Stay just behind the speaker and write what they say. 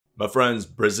My friends,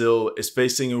 Brazil is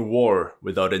facing a war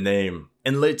without a name.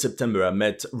 In late September, I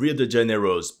met Rio de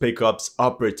Janeiro's SpecOps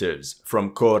operatives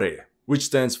from CORE, which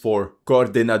stands for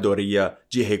Coordenadoria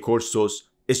de Recursos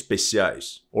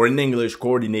Especiais, or in English,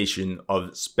 Coordination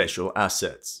of Special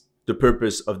Assets. The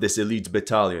purpose of this elite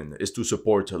battalion is to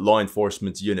support law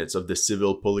enforcement units of the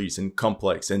civil police in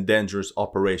complex and dangerous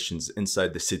operations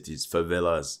inside the city's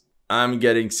favelas. I'm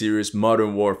getting serious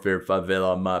modern warfare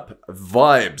favela map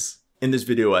vibes. In this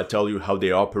video, I tell you how they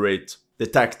operate, the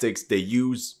tactics they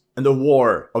use, and the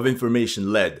war of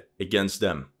information led against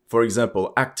them. For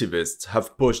example, activists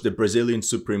have pushed the Brazilian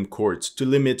Supreme Court to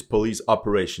limit police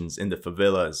operations in the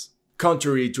favelas.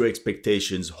 Contrary to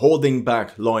expectations, holding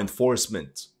back law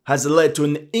enforcement has led to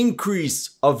an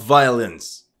increase of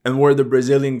violence, and where the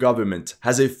Brazilian government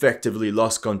has effectively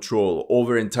lost control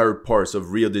over entire parts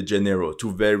of Rio de Janeiro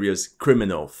to various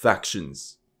criminal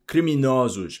factions.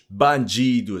 Criminosos,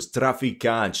 bandidos,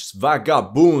 traficantes,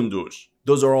 vagabundos.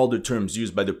 Those are all the terms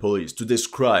used by the police to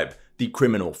describe the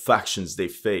criminal factions they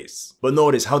face. But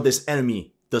notice how this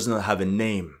enemy does not have a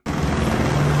name.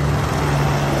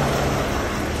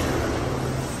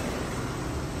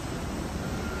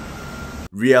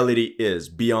 Reality is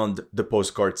beyond the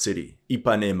postcard city.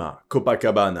 Ipanema,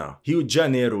 Copacabana, Rio de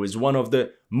Janeiro is one of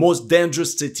the most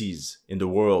dangerous cities in the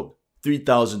world.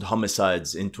 3,000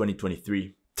 homicides in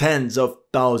 2023. Tens of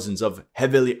thousands of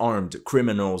heavily armed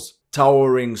criminals.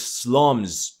 Towering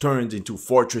slums turned into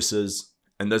fortresses.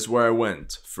 And that's where I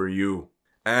went for you.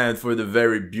 And for the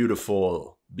very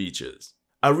beautiful beaches.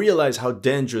 I realized how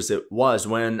dangerous it was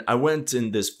when I went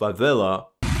in this favela.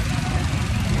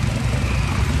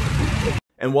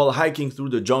 And while hiking through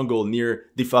the jungle near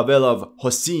the favela of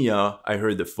Rocinha, I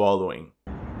heard the following.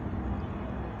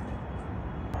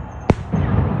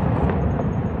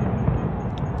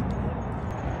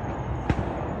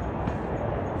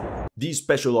 These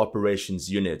special operations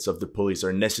units of the police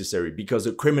are necessary because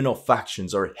the criminal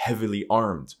factions are heavily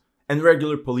armed, and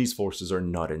regular police forces are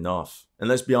not enough. And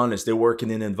let's be honest, they work in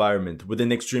an environment with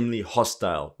an extremely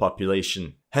hostile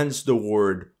population, hence the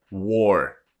word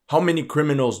war. How many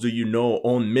criminals do you know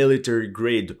own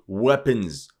military-grade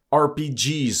weapons,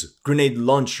 RPGs, grenade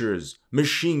launchers,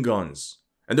 machine guns?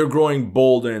 And they're growing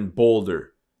bolder and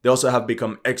bolder. They also have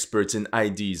become experts in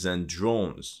IDs and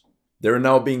drones. They're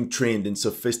now being trained in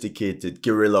sophisticated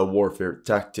guerrilla warfare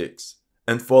tactics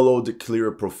and follow the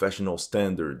clear professional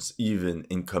standards, even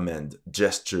in command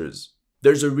gestures.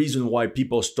 There's a reason why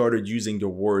people started using the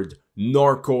word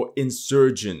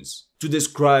narco-insurgents to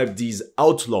describe these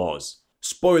outlaws.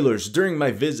 Spoilers, during my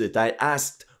visit, I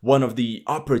asked one of the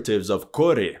operatives of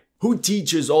CORE, who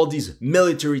teaches all these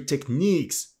military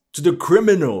techniques to the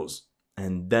criminals?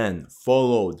 And then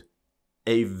followed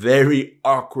a very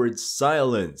awkward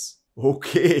silence.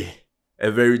 Okay, a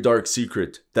very dark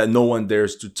secret that no one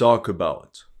dares to talk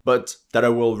about, but that I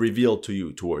will reveal to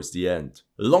you towards the end.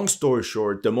 Long story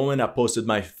short, the moment I posted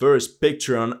my first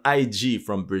picture on IG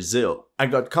from Brazil, I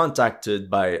got contacted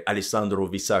by Alessandro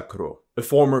Visacro, a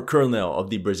former colonel of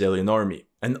the Brazilian army,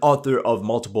 and author of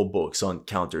multiple books on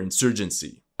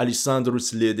counterinsurgency. Alessandro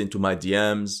slid into my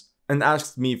DMs and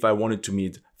asked me if I wanted to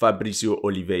meet Fabricio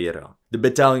Oliveira, the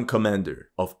battalion commander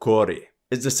of CORE.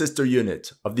 It's the sister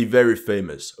unit of the very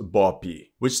famous BOP,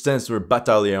 which stands for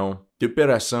Batalhão de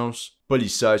Operações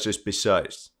Policiais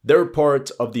Especiais. They're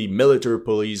part of the military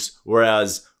police,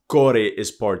 whereas CORE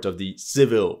is part of the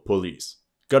civil police.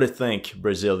 Gotta thank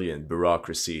Brazilian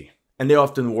bureaucracy. And they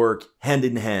often work hand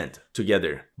in hand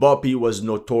together. BOP was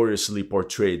notoriously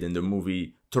portrayed in the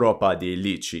movie Tropa de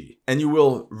Elite, and you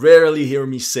will rarely hear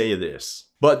me say this,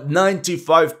 but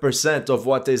 95% of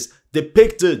what is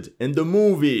depicted in the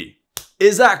movie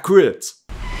is accurate.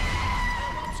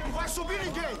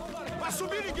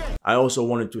 I also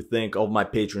wanted to thank all my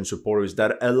Patreon supporters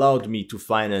that allowed me to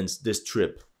finance this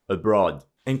trip abroad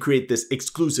and create this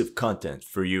exclusive content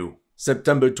for you.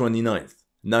 September 29th,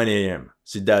 9 AM,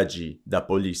 Cidade da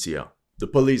Polícia, the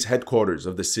police headquarters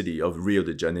of the city of Rio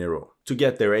de Janeiro. To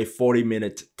get there, a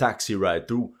 40-minute taxi ride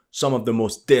through some of the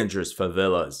most dangerous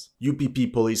favelas.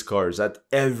 UPP police cars at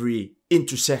every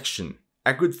intersection.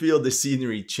 I could feel the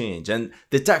scenery change, and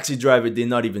the taxi driver did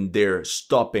not even dare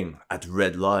stopping at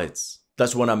red lights.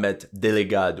 That's when I met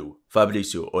Delegado,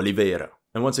 Fabricio, Oliveira.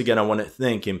 And once again, I want to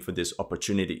thank him for this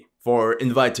opportunity, for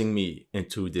inviting me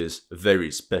into this very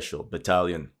special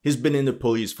battalion. He's been in the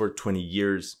police for 20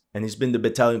 years, and he's been the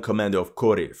battalion commander of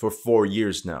CORE for 4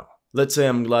 years now. Let's say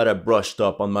I'm glad I brushed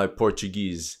up on my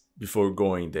Portuguese before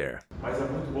going there. Mas é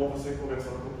muito bom você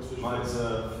conversando com pessoas diferentes.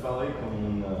 Mas falei com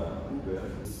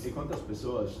Uber. E quantas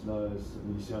pessoas nós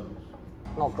iniciamos?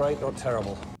 Not great, not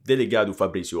terrible. Delegado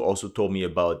Fabricio also told me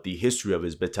about the history of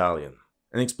his battalion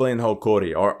and explained how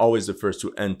Core are always the first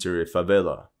to enter a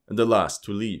favela and the last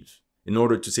to leave, in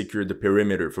order to secure the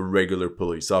perimeter for regular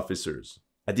police officers.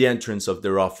 At the entrance of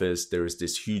their office, there is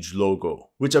this huge logo,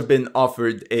 which I've been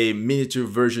offered a miniature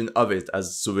version of it as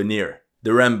a souvenir.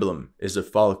 Their emblem is a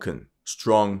falcon,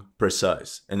 strong,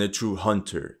 precise, and a true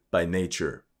hunter by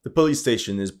nature. The police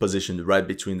station is positioned right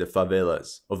between the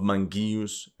favelas of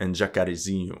Manguinhos and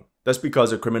Jacarezinho. That's because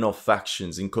the criminal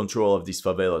factions in control of these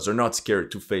favelas are not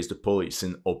scared to face the police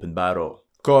in open battle.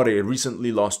 Core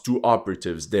recently lost 2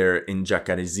 operatives there in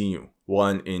Jacarezinho,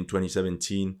 one in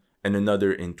 2017 and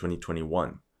another in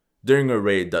 2021, during a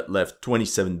raid that left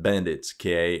 27 bandits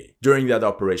KIA. During that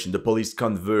operation, the police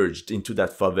converged into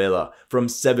that favela from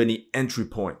 70 entry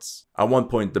points. At one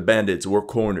point, the bandits were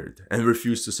cornered and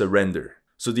refused to surrender,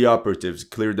 so the operatives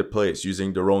cleared the place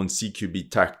using their own CQB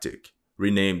tactic,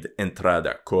 renamed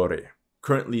Entrada Core.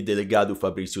 Currently, Delegado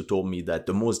Fabricio told me that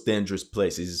the most dangerous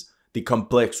place is the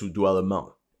Complexo do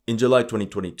Alemão. In July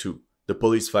 2022, the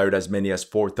police fired as many as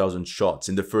 4,000 shots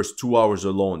in the first 2 hours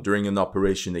alone during an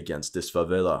operation against this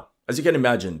favela. As you can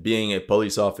imagine, being a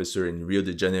police officer in Rio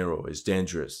de Janeiro is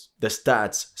dangerous. The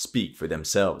stats speak for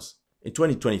themselves. In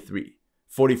 2023,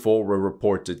 44 were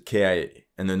reported KIA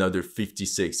and another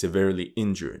 56 severely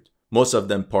injured, most of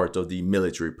them part of the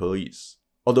military police.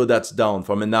 Although that's down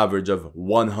from an average of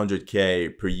 100 KIA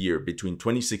per year between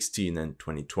 2016 and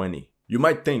 2020. You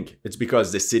might think it's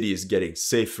because the city is getting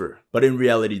safer, but in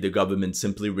reality the government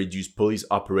simply reduced police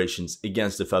operations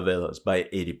against the favelas by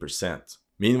 80%.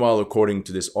 Meanwhile, according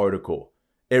to this article,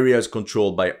 areas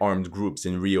controlled by armed groups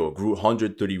in Rio grew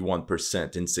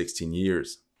 131% in 16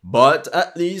 years. But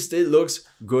at least it looks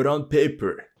good on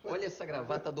paper. Olha essa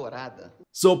gravata dourada.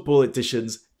 So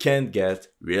politicians can't get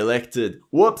re-elected.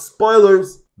 Whoops,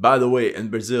 spoilers! By the way, in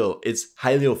Brazil, it's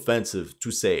highly offensive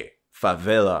to say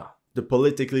favela. The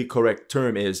politically correct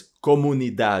term is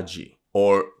comunidade,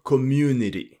 or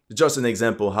community. Just an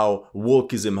example how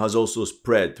wokeism has also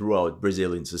spread throughout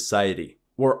Brazilian society,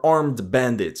 where armed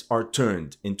bandits are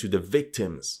turned into the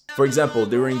victims. For example,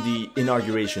 during the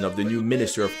inauguration of the new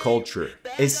Minister of Culture,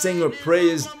 a singer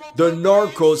praised the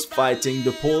narcos fighting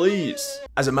the police.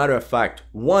 As a matter of fact,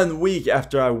 1 week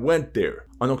after I went there,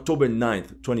 on October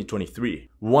 9th, 2023,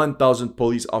 1,000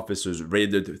 police officers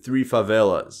raided 3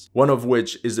 favelas, one of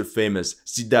which is the famous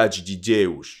Cidade de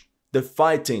Deus. The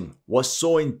fighting was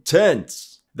so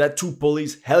intense that 2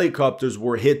 police helicopters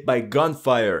were hit by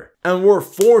gunfire and were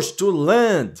forced to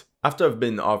land. After I've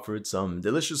been offered some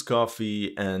delicious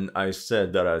coffee and I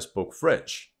said that I spoke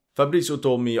French, Fabricio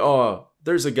told me, "Oh,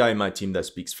 there's a guy in my team that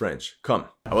speaks French. Come."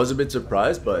 I was a bit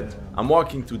surprised, but I'm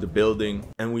walking through the building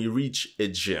and we reach a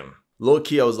gym.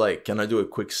 Low-key, I was like, can I do a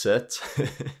quick set?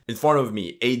 In front of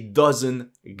me, a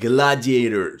dozen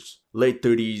gladiators, late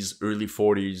 30s, early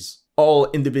 40s, all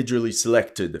individually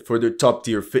selected for their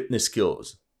top-tier fitness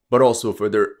skills, but also for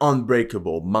their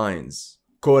unbreakable minds.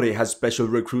 Core has special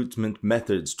recruitment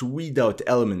methods to weed out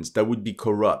elements that would be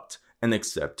corrupt and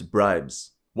accept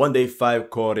bribes. One day, 5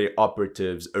 Core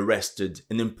operatives arrested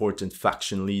an important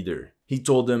faction leader. He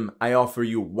told them, "I offer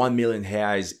you 1 million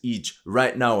reais each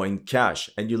right now in cash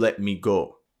and you let me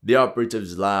go." The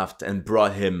operatives laughed and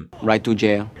brought him Right to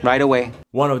jail. Right away.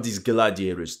 One of these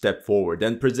gladiators stepped forward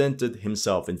and presented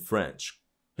himself in French.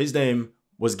 His name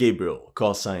was Gabriel,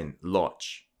 call sign Lott.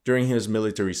 During his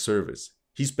military service,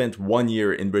 he spent 1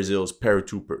 year in Brazil's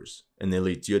paratroopers, an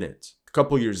elite unit. A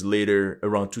couple years later,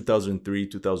 around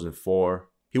 2003-2004,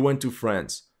 he went to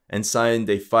France and signed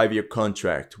a 5-year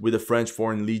contract with the French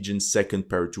Foreign Legion's 2nd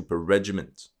Paratrooper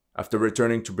Regiment. After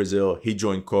returning to Brazil, he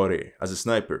joined Core as a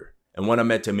sniper, and when I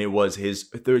met him, it was his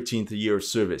 13th year of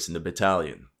service in the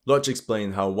battalion. Lott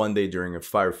explained how one day during a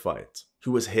firefight, he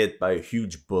was hit by a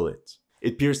huge bullet.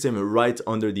 It pierced him right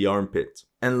under the armpit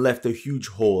and left a huge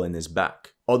hole in his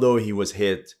back. Although he was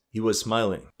hit, he was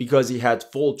smiling because he had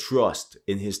full trust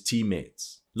in his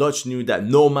teammates. Lott knew that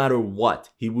no matter what,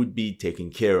 he would be taken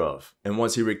care of, and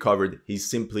once he recovered, he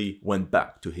simply went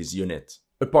back to his unit.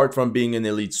 Apart from being an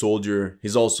elite soldier,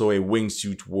 he's also a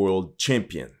wingsuit world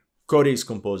champion. Core is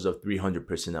composed of 300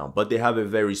 personnel, but they have a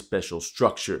very special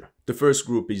structure. The first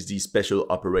group is the Special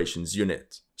Operations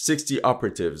Unit. 60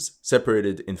 operatives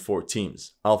separated in 4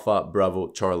 teams, Alpha, Bravo,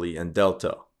 Charlie, and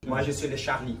Delta. Moi, je suis le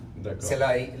Charlie. C'est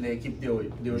l'équipe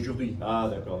d'aujourd'hui. Ah,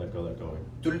 d'accord.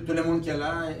 Tout le monde qui est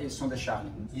là, ils sont de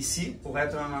Charlie. Ici, pour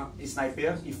être un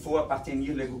sniper, il faut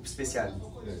appartenir au groupe spécial.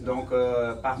 Donc,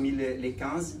 parmi les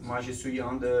 15, moi, je suis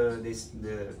un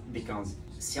des 15.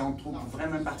 Si on trouve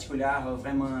vraiment particulier,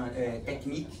 vraiment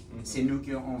technique, c'est nous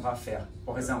qu'on va faire.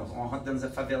 Par exemple, on rentre dans une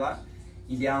favela,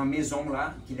 il y a une maison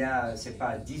là, qu'il y a, c'est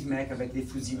pas, 10 mecs avec des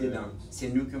fusils dedans. C'est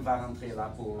nous qui va rentrer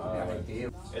là pour l'arrêter.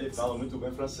 Ele fala muito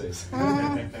bem francês.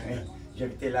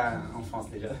 J'habitais là en France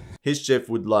déjà. His shift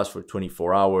would last for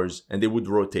 24 hours and they would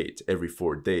rotate every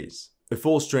 4 days. A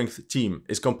full-strength team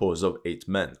is composed of 8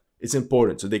 men. It's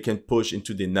important so they can push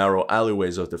into the narrow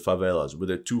alleyways of the favelas with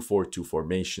a 2-4-2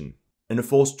 formation. And a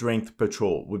full-strength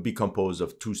patrol would be composed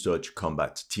of 2 such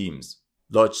combat teams.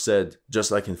 Lott said,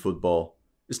 just like in football,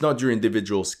 it's not your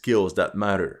individual skills that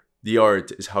matter. The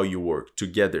art is how you work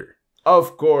together.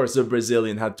 Of course, a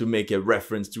Brazilian had to make a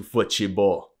reference to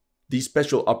futebol. The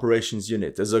Special Operations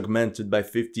Unit is augmented by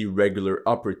 50 regular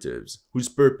operatives, whose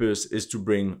purpose is to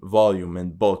bring volume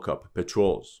and bulk up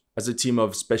patrols. As a team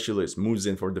of specialists moves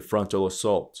in for the frontal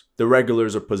assault, the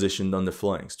regulars are positioned on the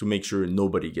flanks to make sure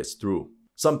nobody gets through.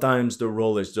 Sometimes the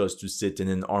role is just to sit in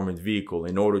an armored vehicle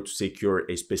in order to secure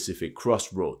a specific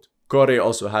crossroad. Core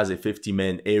also has a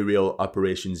 50-man aerial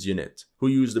operations unit, who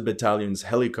use the battalion's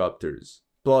helicopters,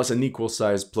 plus an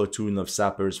equal-sized platoon of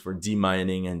sappers for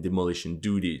demining and demolition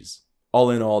duties. All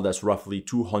in all, that's roughly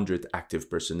 200 active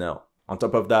personnel. On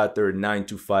top of that, there are 9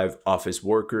 to 5 office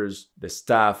workers, the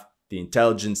staff, the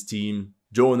intelligence team,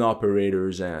 drone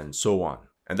operators, and so on.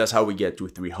 And that's how we get to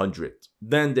 300.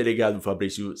 Then Delegado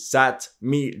Fabricio sat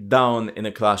me down in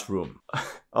a classroom.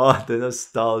 Oh, the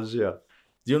nostalgia.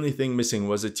 The only thing missing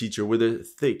was a teacher with a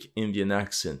thick Indian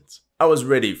accent. I was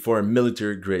ready for a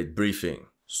military-grade briefing.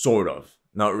 Sort of.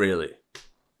 Not really.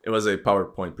 It was a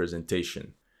PowerPoint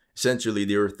presentation. Essentially,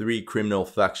 there are 3 criminal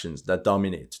factions that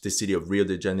dominate the city of Rio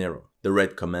de Janeiro. The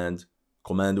Red Command,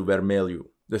 Comando Vermelho.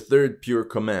 The Third Pure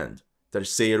Command,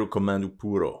 Terceiro Comando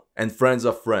Puro. And Friends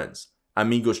of Friends,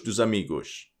 Amigos dos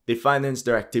Amigos. They finance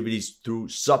their activities through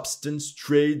substance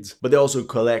trade, but they also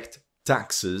collect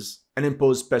taxes and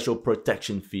impose special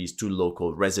protection fees to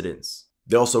local residents.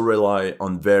 They also rely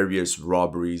on various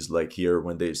robberies, like here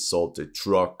when they assault a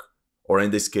truck, or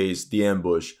in this case, the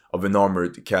ambush of an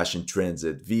armored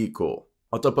cash-in-transit vehicle.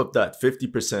 On top of that,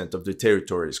 50% of the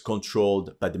territory is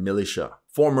controlled by the militia,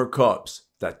 former cops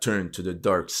that turned to the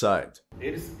dark side.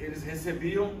 Eles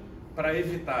recebiam para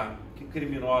evitar que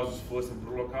criminosos fossem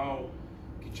para o local,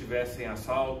 que tivessem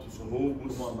assaltos,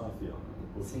 roubos.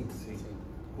 Sim.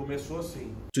 Começou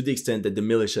assim. To the extent that the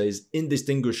militia is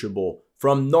indistinguishable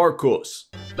from narcos.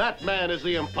 That man is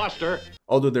the imposter.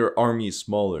 Although their army is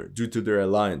smaller due to their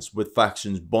alliance with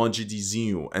factions Bonde de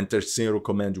Zinho and Terceiro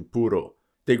Comando Puro,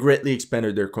 they greatly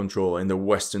expanded their control in the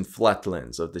western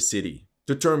flatlands of the city.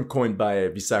 The term coined by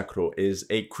Bisacro is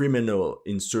a criminal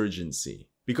insurgency,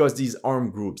 because these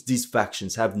armed groups, these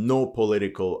factions, have no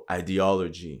political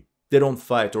ideology. They don't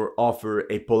fight or offer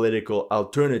a political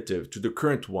alternative to the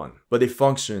current one, but they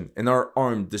function and are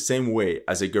armed the same way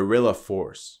as a guerrilla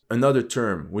force. Another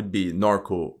term would be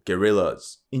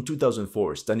narco-guerrillas. In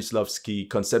 2004, Stanislavski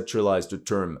conceptualized the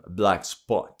term black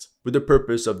spot, with the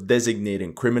purpose of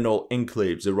designating criminal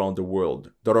enclaves around the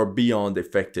world that are beyond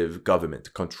effective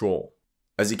government control.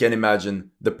 As you can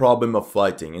imagine, the problem of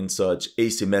fighting in such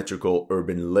asymmetrical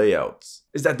urban layouts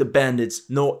is that the bandits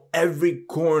know every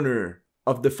corner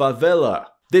of the favela.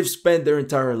 They've spent their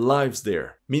entire lives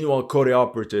there. Meanwhile, Core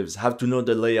operatives have to know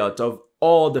the layout of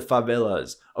all the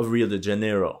favelas of Rio de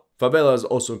Janeiro. Favelas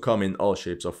also come in all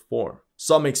shapes of form.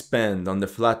 Some expand on the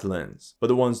flatlands, but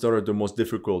the ones that are the most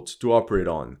difficult to operate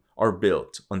on are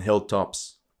built on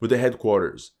hilltops, with the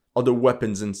headquarters, other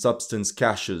weapons and substance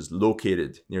caches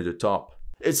located near the top.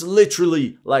 It's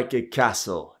literally like a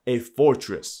castle, a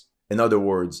fortress. In other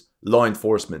words, law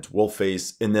enforcement will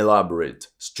face an elaborate,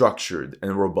 structured,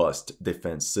 and robust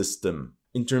defense system.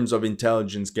 In terms of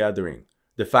intelligence gathering,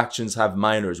 the factions have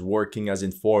miners working as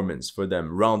informants for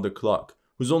them round the clock,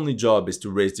 whose only job is to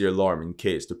raise the alarm in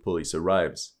case the police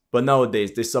arrives. But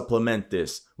nowadays, they supplement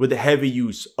this with the heavy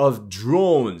use of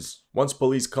drones. Once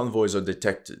police convoys are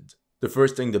detected, the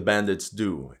first thing the bandits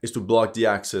do is to block the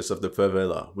access of the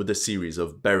favela with a series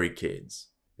of barricades.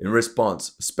 In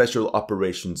response, special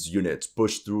operations units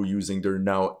push through using their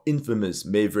now infamous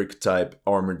Maverick-type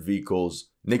armored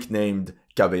vehicles nicknamed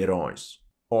Caveirões,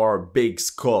 or Big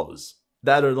Skulls.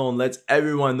 That alone lets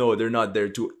everyone know they're not there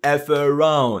to F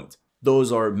around.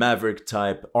 Those are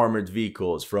Maverick-type armored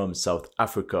vehicles from South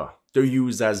Africa. They're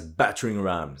used as battering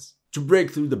rams to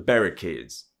break through the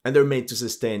barricades, and they're made to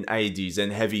sustain IEDs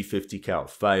and heavy 50 cal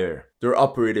fire. They're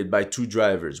operated by 2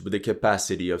 drivers with a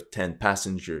capacity of 10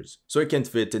 passengers, so it can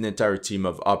fit an entire team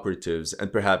of operatives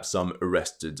and perhaps some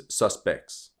arrested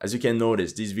suspects. As you can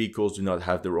notice, these vehicles do not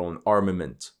have their own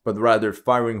armament, but rather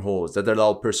firing holes that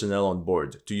allow personnel on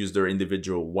board to use their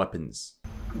individual weapons.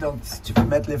 Donc, si tu peux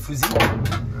mettre les fusils,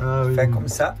 fais comme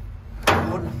ça.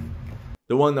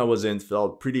 The one I was in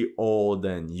felt pretty old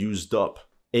and used up.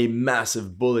 A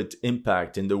massive bullet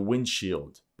impact in the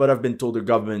windshield. But I've been told the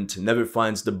government never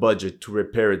finds the budget to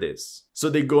repair this. So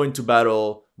they go into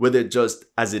battle with it just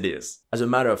as it is. As a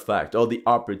matter of fact, all the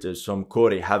operatives from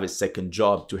Core have a second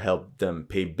job to help them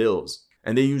pay bills.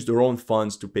 And they use their own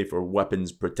funds to pay for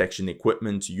weapons, protection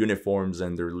equipment, uniforms,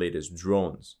 and their latest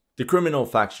drones. The criminal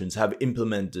factions have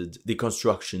implemented the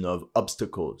construction of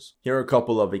obstacles. Here are a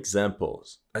couple of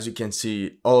examples. As you can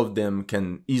see, all of them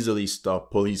can easily stop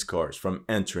police cars from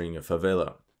entering a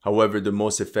favela. However, the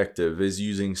most effective is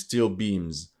using steel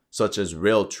beams such as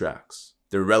rail tracks.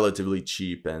 They're relatively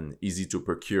cheap and easy to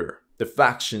procure. The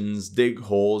factions dig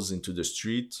holes into the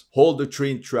street, hold the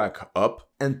train track up,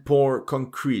 and pour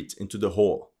concrete into the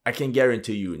hole. I can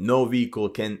guarantee you, no vehicle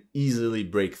can easily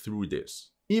break through this.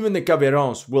 Even the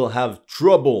caverans will have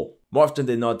trouble. More often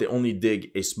than not, they only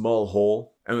dig a small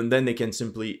hole, and then they can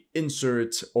simply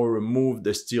insert or remove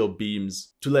the steel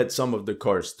beams to let some of the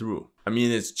cars through. I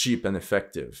mean, it's cheap and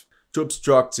effective. To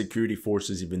obstruct security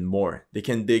forces even more, they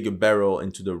can dig a barrel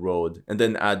into the road and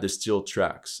then add the steel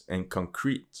tracks and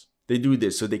concrete. They do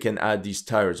this so they can add these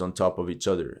tires on top of each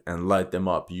other and light them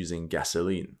up using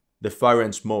gasoline. The fire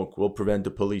and smoke will prevent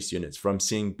the police units from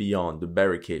seeing beyond the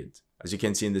barricade. As you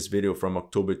can see in this video from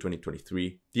October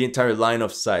 2023, the entire line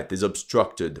of sight is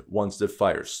obstructed once the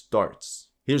fire starts.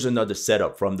 Here's another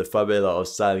setup from the favela of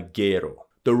Salgueiro.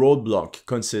 The roadblock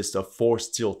consists of 4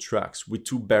 steel tracks with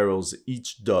 2 barrels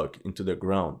each dug into the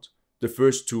ground. The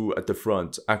first 2 at the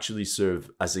front actually serve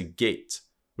as a gate,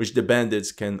 which the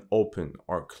bandits can open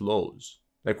or close.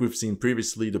 Like we've seen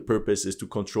previously, the purpose is to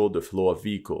control the flow of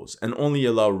vehicles and only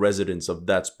allow residents of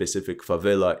that specific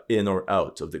favela in or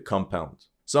out of the compound.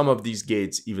 Some of these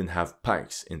gates even have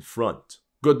pikes in front.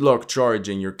 Good luck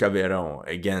charging your caveron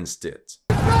against it.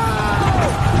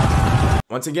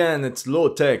 Once again, it's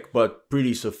low tech but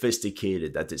pretty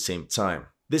sophisticated at the same time.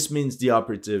 This means the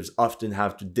operatives often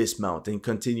have to dismount and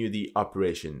continue the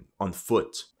operation on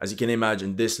foot. As you can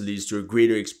imagine, this leads to a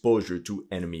greater exposure to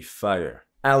enemy fire.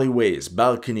 Alleyways,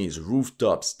 balconies,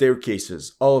 rooftops,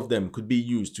 staircases, all of them could be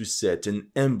used to set an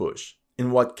ambush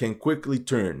in what can quickly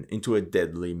turn into a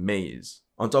deadly maze.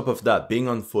 On top of that, being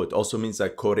on foot also means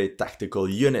that Core tactical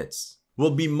units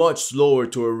will be much slower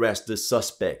to arrest the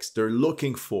suspects they're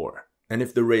looking for. And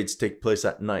if the raids take place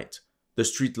at night, the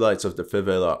streetlights of the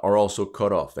favela are also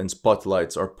cut off and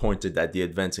spotlights are pointed at the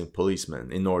advancing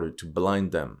policemen in order to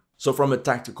blind them. So from a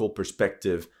tactical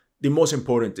perspective, the most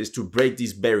important is to break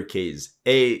these barricades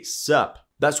ASAP.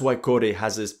 That's why Core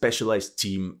has a specialized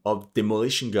team of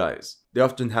demolition guys. They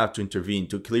often have to intervene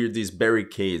to clear these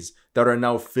barricades that are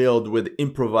now filled with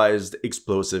improvised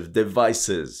explosive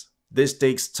devices. This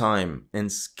takes time and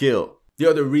skill. The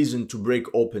other reason to break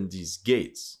open these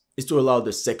gates is to allow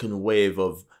the second wave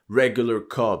of regular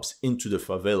cops into the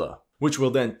favela, which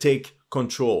will then take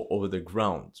control over the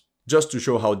ground. Just to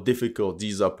show how difficult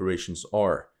these operations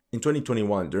are, in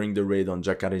 2021, during the raid on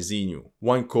Jacarezinho,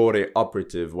 one Core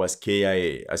operative was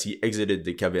KIA as he exited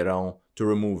the caveirão to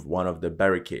remove one of the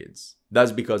barricades.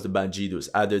 That's because the bandidos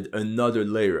added another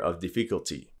layer of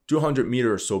difficulty. 200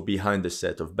 meters or so behind the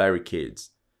set of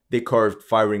barricades, they carved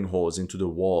firing holes into the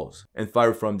walls and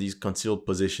fired from these concealed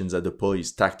positions at the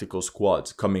police tactical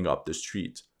squads coming up the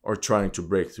street or trying to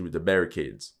break through the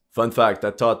barricades. Fun fact,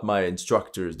 I taught my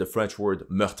instructors the French word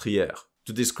meurtrière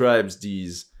to describe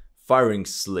these firing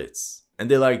slits, and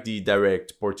they like the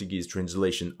direct Portuguese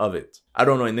translation of it. I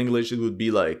don't know, in English it would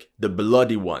be like the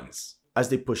bloody ones. As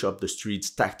they push up the streets,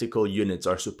 tactical units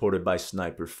are supported by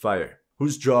sniper fire,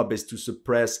 whose job is to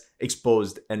suppress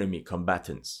exposed enemy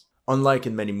combatants. Unlike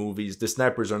in many movies, the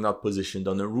snipers are not positioned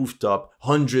on a rooftop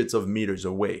hundreds of meters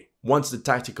away. Once the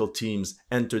tactical teams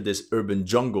enter this urban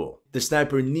jungle, the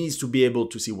sniper needs to be able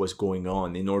to see what's going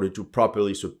on in order to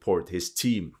properly support his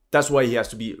team. That's why he has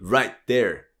to be right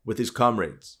there with his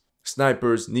comrades.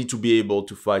 Snipers need to be able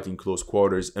to fight in close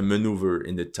quarters and maneuver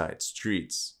in the tight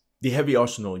streets. The heavy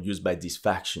arsenal used by these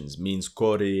factions means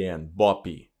Core and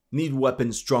Boppy need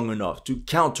weapons strong enough to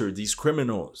counter these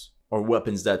criminals, or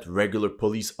weapons that regular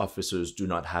police officers do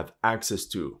not have access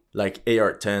to, like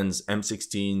AR-10s,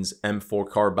 M16s, M4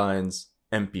 carbines,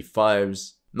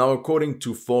 MP5s. Now, according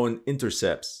to phone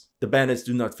intercepts, the bandits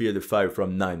do not fear the fire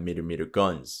from 9mm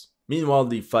guns. Meanwhile,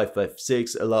 the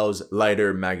 5.56 allows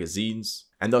lighter magazines,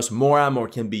 and thus more ammo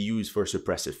can be used for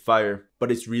suppressive fire,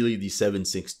 but it's really the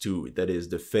 7.62 that is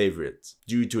the favorite.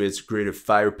 Due to its greater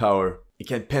firepower, it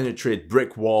can penetrate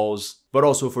brick walls, but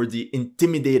also for the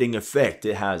intimidating effect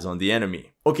it has on the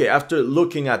enemy. Okay, after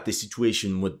looking at the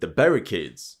situation with the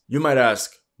barricades, you might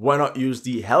ask, why not use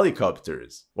the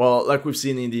helicopters? Well, like we've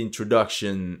seen in the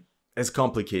introduction, it's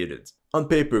complicated. On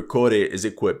paper, Core is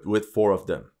equipped with 4 of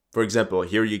them. For example,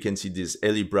 here you can see this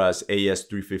Elibras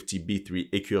AS-350B3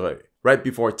 Écureuil, right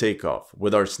before takeoff,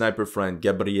 with our sniper friend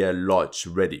Gabriel Lott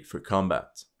ready for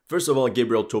combat. First of all,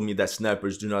 Gabriel told me that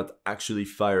snipers do not actually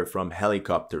fire from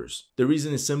helicopters. The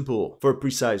reason is simple. For a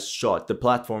precise shot, the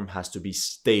platform has to be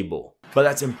stable. But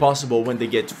that's impossible when they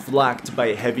get flaked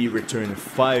by heavy return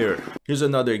fire. Here's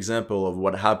another example of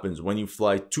what happens when you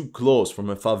fly too close from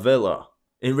a favela.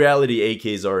 In reality,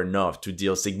 AKs are enough to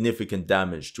deal significant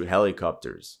damage to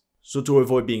helicopters. So to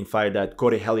avoid being fired at,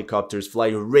 Core helicopters fly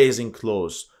racing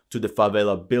close to the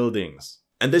favela buildings.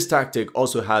 And this tactic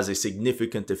also has a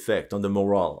significant effect on the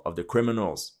morale of the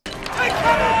criminals.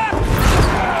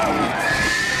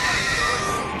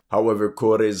 However,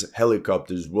 Core's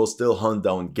helicopters will still hunt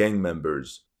down gang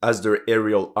members, as their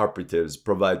aerial operatives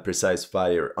provide precise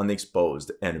fire on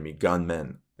exposed enemy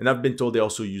gunmen. And I've been told they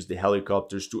also use the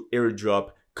helicopters to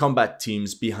airdrop combat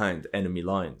teams behind enemy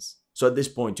lines. So at this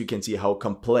point you can see how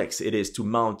complex it is to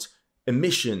mount a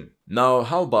mission. Now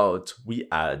how about we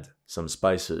add some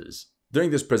spices?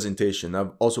 During this presentation,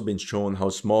 I've also been shown how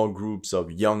small groups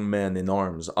of young men in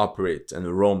arms operate and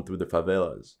roam through the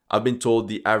favelas. I've been told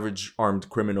the average armed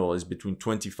criminal is between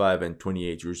 25 and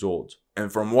 28 years old.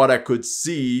 And from what I could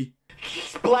see,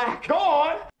 He's black. Go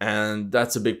on. and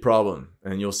that's a big problem,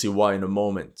 and you'll see why in a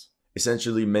moment.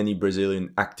 Essentially, many Brazilian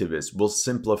activists will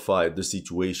simplify the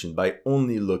situation by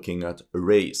only looking at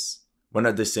race, when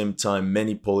at the same time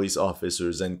many police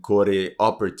officers and Core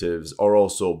operatives are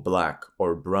also black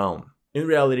or brown. In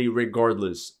reality,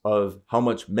 regardless of how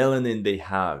much melanin they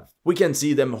have, we can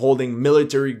see them holding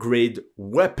military-grade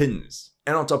weapons.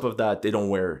 And on top of that, they don't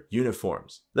wear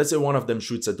uniforms. Let's say one of them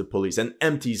shoots at the police and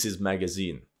empties his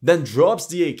magazine, then drops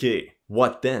the AK.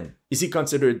 What then? Is he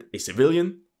considered a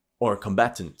civilian or a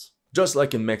combatant? Just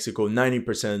like in Mexico,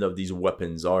 90% of these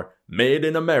weapons are made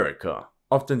in America,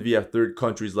 often via third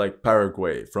countries like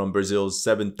Paraguay from Brazil's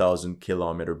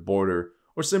 7,000-kilometer border,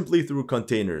 or simply through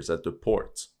containers at the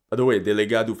port. By the way,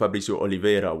 Delegado Fabricio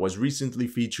Oliveira was recently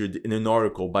featured in an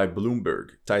article by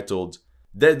Bloomberg titled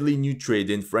 "Deadly New Trade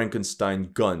in Frankenstein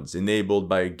Guns Enabled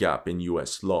by a Gap in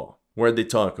US Law," where they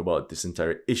talk about this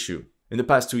entire issue. In the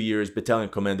past 2 years, Battalion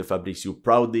Commander Fabricio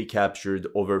proudly captured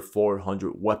over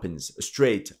 400 weapons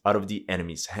straight out of the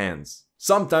enemy's hands.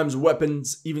 Sometimes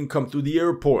weapons even come through the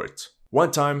airport.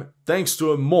 One time, thanks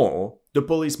to a mall, the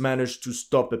police managed to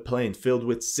stop a plane filled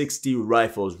with 60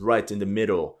 rifles right in the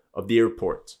middle of the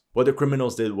airport. What the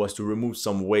criminals did was to remove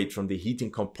some weight from the heating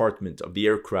compartment of the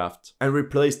aircraft and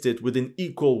replaced it with an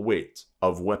equal weight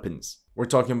of weapons. We're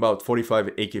talking about 45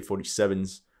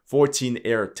 AK-47s, 14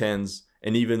 AR-10s,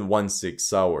 and even 1.6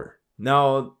 Sauer.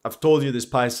 Now, I've told you the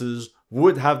spices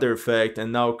would have their effect,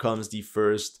 and now comes the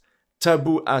first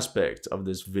taboo aspect of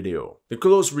this video: the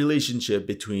close relationship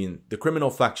between the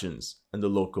criminal factions and the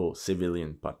local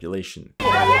civilian population.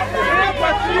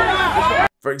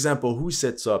 For example, who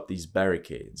sets up these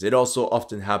barricades? It also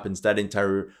often happens that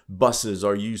entire buses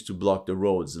are used to block the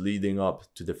roads leading up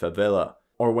to the favela,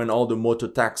 or when all the moto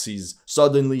taxis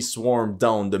suddenly swarm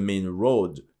down the main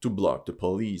road to block the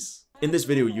police. In this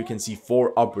video, you can see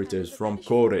 4 operatives from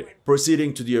Core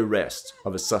proceeding to the arrest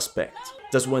of a suspect.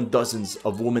 That's when dozens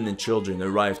of women and children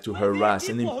arrive to harass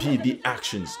and impede the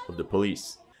actions of the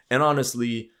police. And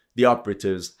honestly, the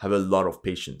operatives have a lot of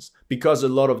patience, because a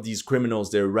lot of these criminals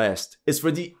they arrest is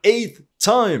for the 8th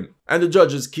time, and the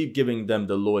judges keep giving them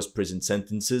the lowest prison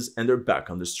sentences and they're back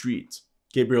on the street.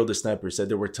 Gabriel the sniper said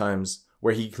there were times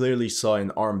where he clearly saw an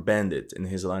armed bandit in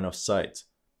his line of sight,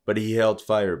 but he held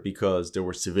fire because there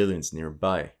were civilians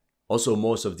nearby. Also,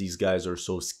 most of these guys are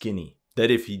so skinny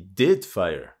that if he did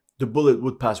fire, the bullet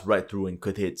would pass right through and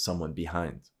could hit someone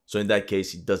behind. So in that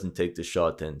case, he doesn't take the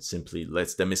shot and simply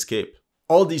lets them escape.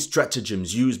 All these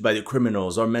stratagems used by the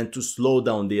criminals are meant to slow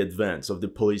down the advance of the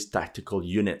police tactical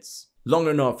units, long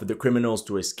enough for the criminals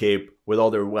to escape with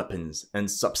all their weapons and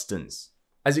substance.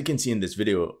 As you can see in this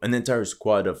video, an entire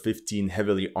squad of 15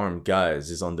 heavily armed guys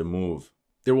is on the move.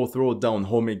 They will throw down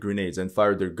homemade grenades and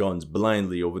fire their guns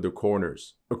blindly over the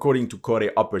corners. According to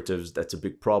Core operatives, that's a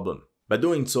big problem. By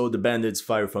doing so, the bandits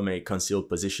fire from a concealed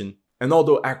position, and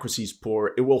although accuracy is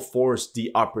poor, it will force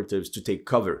the operatives to take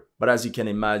cover. But as you can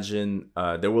imagine,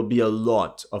 there will be a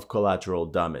lot of collateral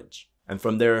damage. And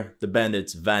from there, the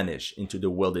bandits vanish into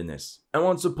the wilderness. And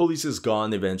once the police is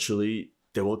gone, eventually,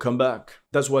 they will come back.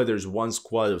 That's why there's one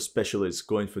squad of specialists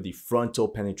going for the frontal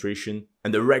penetration,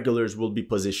 and the regulars will be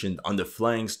positioned on the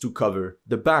flanks to cover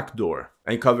the back door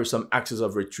and cover some axes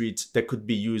of retreat that could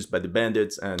be used by the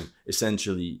bandits and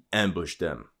essentially ambush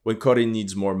them. When Core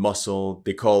needs more muscle,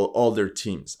 they call all their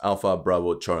teams, Alpha,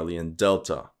 Bravo, Charlie, and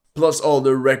Delta, plus all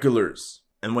the regulars.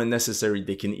 and when necessary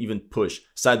they can even push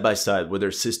side by side with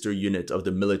their sister unit of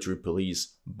the military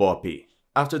police, BOPI.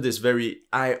 After this very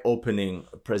eye-opening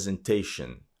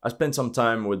presentation, I spent some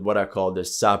time with what I call the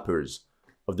sappers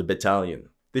of the battalion.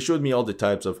 They showed me all the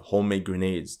types of homemade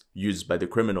grenades used by the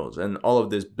criminals, and all of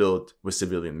this built with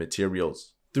civilian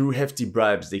materials. Through hefty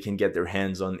bribes, they can get their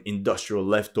hands on industrial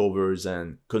leftovers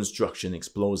and construction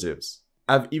explosives.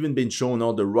 I've even been shown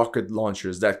all the rocket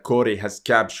launchers that Core has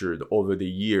captured over the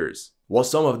years. While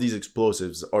some of these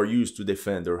explosives are used to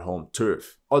defend their home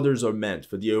turf, others are meant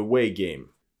for the away game,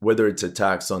 whether it's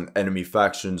attacks on enemy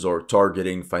factions or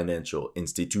targeting financial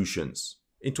institutions.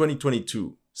 In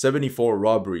 2022, 74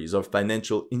 robberies of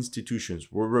financial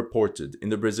institutions were reported in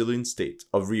the Brazilian state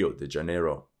of Rio de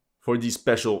Janeiro. For these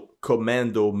special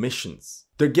commando missions,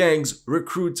 the gangs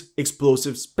recruit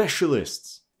explosive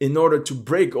specialists in order to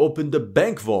break open the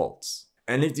bank vaults.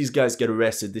 And if these guys get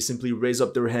arrested, they simply raise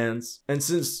up their hands, and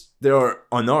since they are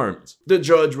unarmed, the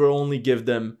judge will only give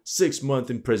them 6 months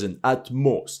in prison at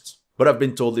most. But I've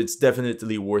been told it's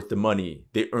definitely worth the money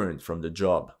they earned from the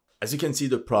job. As you can see,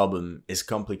 the problem is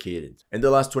complicated. In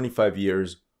the last 25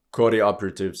 years, Core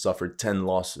operatives suffered 10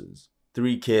 losses,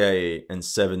 3 KIA and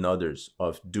 7 others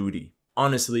off duty.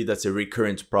 Honestly, that's a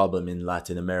recurrent problem in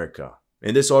Latin America.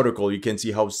 In this article, you can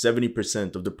see how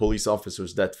 70% of the police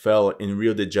officers that fell in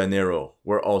Rio de Janeiro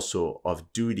were also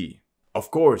off duty.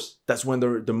 Of course, that's when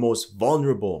they're the most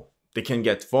vulnerable. They can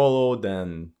get followed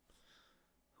and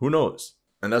who knows?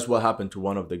 And that's what happened to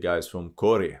one of the guys from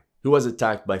Core. He was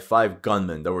attacked by 5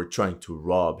 gunmen that were trying to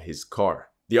rob his car.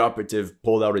 The operative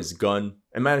pulled out his gun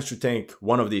and managed to take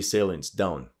one of the assailants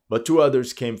down. But 2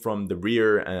 others came from the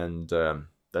rear, and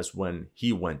that's when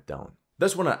he went down.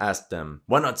 That's when I asked them,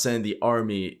 why not send the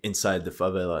army inside the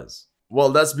favelas? Well,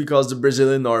 that's because the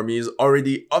Brazilian army is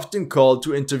already often called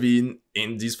to intervene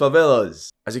in these favelas.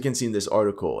 As you can see in this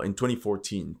article, in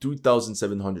 2014,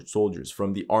 2,700 soldiers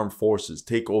from the armed forces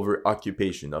take over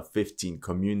occupation of 15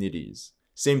 communities.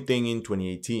 Same thing in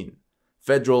 2018.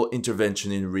 Federal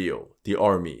intervention in Rio, the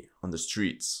army on the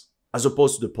streets. As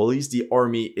opposed to the police, the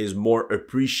army is more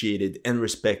appreciated and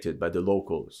respected by the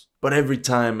locals. But every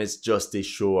time it's just a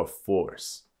show of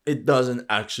force. It doesn't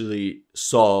actually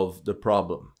solve the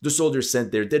problem. The soldiers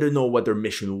sent there didn't know what their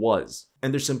mission was,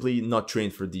 and they're simply not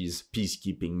trained for these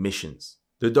peacekeeping missions.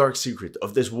 The dark secret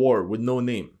of this war with no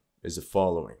name is the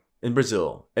following. In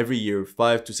Brazil, every year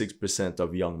 5 to 6%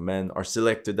 of young men are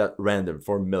selected at random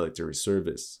for military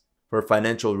service. For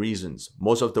financial reasons,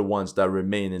 most of the ones that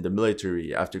remain in the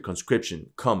military after conscription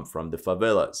come from the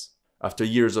favelas. After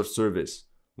years of service,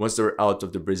 once they're out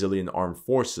of the Brazilian armed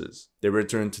forces, they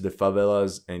return to the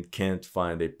favelas and can't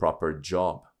find a proper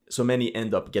job. So many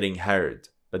end up getting hired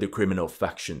by the criminal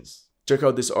factions. Check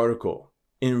out this article.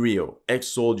 In Rio,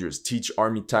 ex-soldiers teach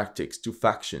army tactics to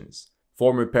factions.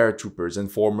 Former paratroopers and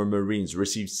former Marines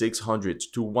receive 600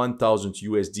 to 1,000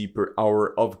 USD per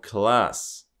hour of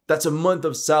class. That's a month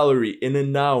of salary in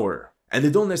an hour. And they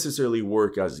don't necessarily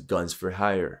work as guns for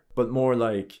hire, but more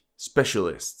like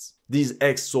specialists. These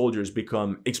ex-soldiers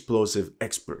become explosive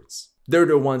experts. They're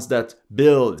the ones that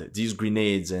build these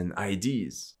grenades and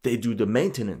IDs. They do the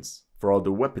maintenance for all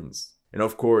the weapons. And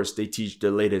of course, they teach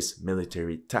the latest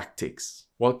military tactics.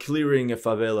 While clearing a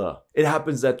favela, it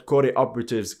happens that Core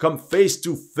operatives come face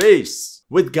to face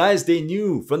with guys they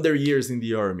knew from their years in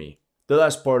the army. The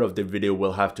last part of the video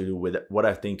will have to do with what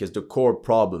I think is the core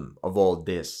problem of all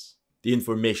this. The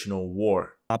informational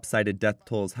war. Lopsided death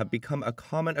tolls have become a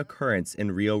common occurrence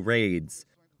in Rio raids,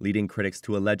 leading critics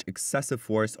to allege excessive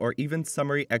force or even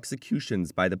summary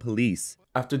executions by the police.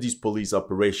 After these police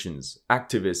operations,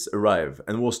 activists arrive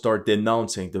and will start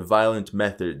denouncing the violent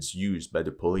methods used by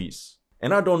the police.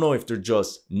 And I don't know if they're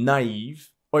just naive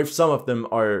or if some of them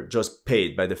are just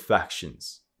paid by the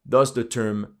factions. Thus the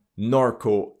term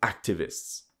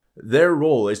narco-activists. Their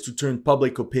role is to turn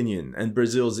public opinion and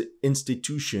Brazil's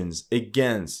institutions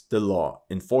against the law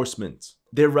enforcement.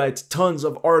 They write tons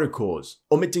of articles,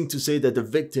 omitting to say that the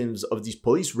victims of these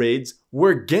police raids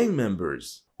were gang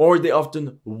members. Or they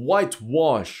often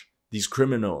whitewash these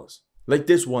criminals. Like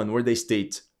this one where they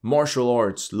state, martial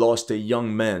arts lost a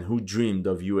young man who dreamed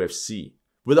of UFC,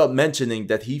 without mentioning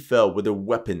that he fell with a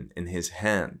weapon in his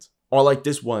hand. Or like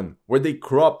this one, where they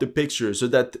crop the picture so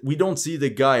that we don't see the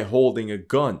guy holding a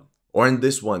gun. Or in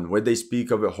this one, where they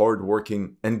speak of a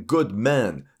hard-working and good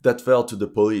man that fell to the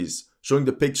police, showing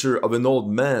the picture of an old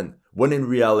man, when in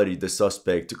reality the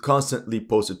suspect constantly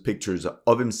posted pictures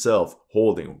of himself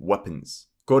holding weapons.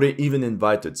 Core even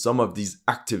invited some of these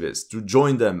activists to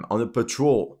join them on a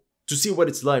patrol, to see what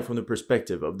it's like from the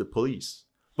perspective of the police.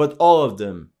 But all of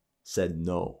them said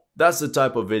no. That's the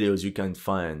type of videos you can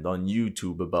find on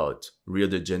YouTube about Rio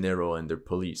de Janeiro and their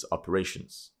police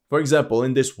operations. For example,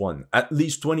 in this one, at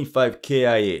least 25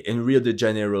 KIA in Rio de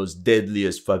Janeiro's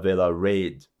deadliest favela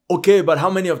raid. Okay, but how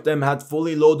many of them had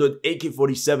fully loaded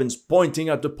AK-47s pointing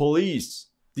at the police?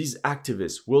 These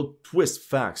activists will twist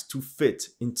facts to fit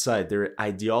inside their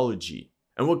ideology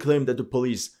and will claim that the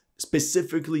police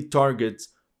specifically targets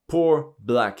poor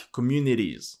black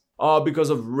communities. Because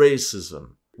of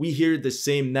racism. We hear the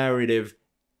same narrative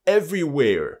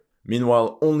everywhere.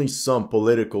 Meanwhile, only some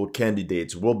political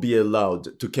candidates will be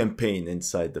allowed to campaign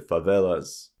inside the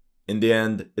favelas. In the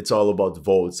end, it's all about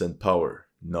votes and power,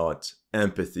 not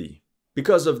empathy.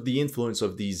 Because of the influence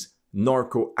of these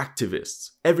narco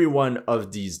activists, every one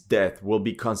of these deaths will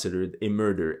be considered a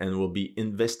murder and will be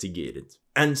investigated.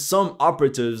 And some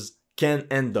operatives can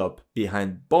end up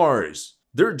behind bars.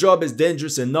 Their job is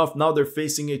dangerous enough, now they're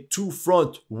facing a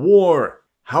two-front war.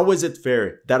 How is it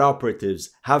fair that operatives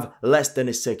have less than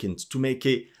a second to make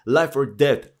a life or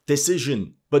death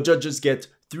decision, but judges get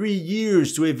 3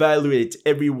 years to evaluate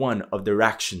every one of their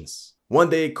actions? One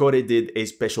day, Core did a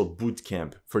special boot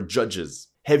camp for judges,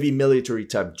 heavy military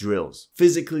type drills,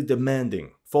 physically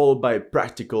demanding, followed by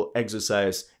practical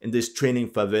exercise in this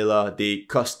training favela they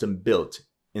custom built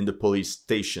in the police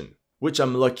station, which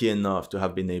I'm lucky enough to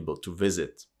have been able to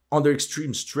visit. Under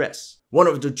extreme stress, one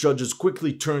of the judges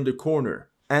quickly turned a corner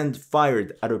and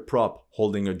fired at a prop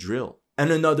holding a drill,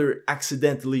 and another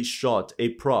accidentally shot a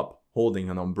prop holding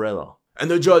an umbrella.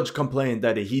 And the judge complained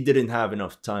that he didn't have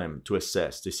enough time to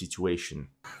assess the situation.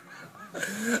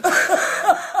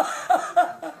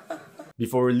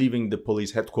 Before leaving the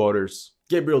police headquarters,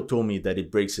 Gabriel told me that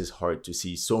it breaks his heart to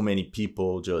see so many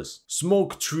people just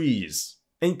smoke trees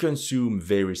and consume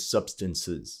various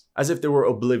substances, as if they were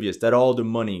oblivious that all the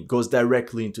money goes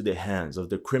directly into the hands of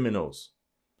the criminals,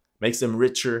 makes them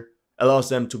richer, allows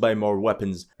them to buy more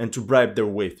weapons and to bribe their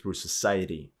way through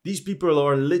society. These people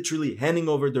are literally handing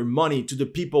over their money to the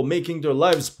people making their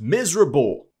lives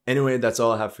miserable. Anyway, that's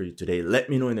all I have for you today. Let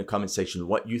me know in the comment section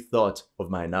what you thought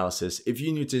of my analysis. If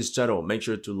you're new to this channel, make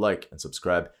sure to like and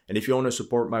subscribe. And if you want to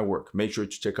support my work, make sure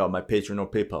to check out my Patreon or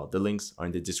PayPal. The links are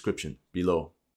in the description below.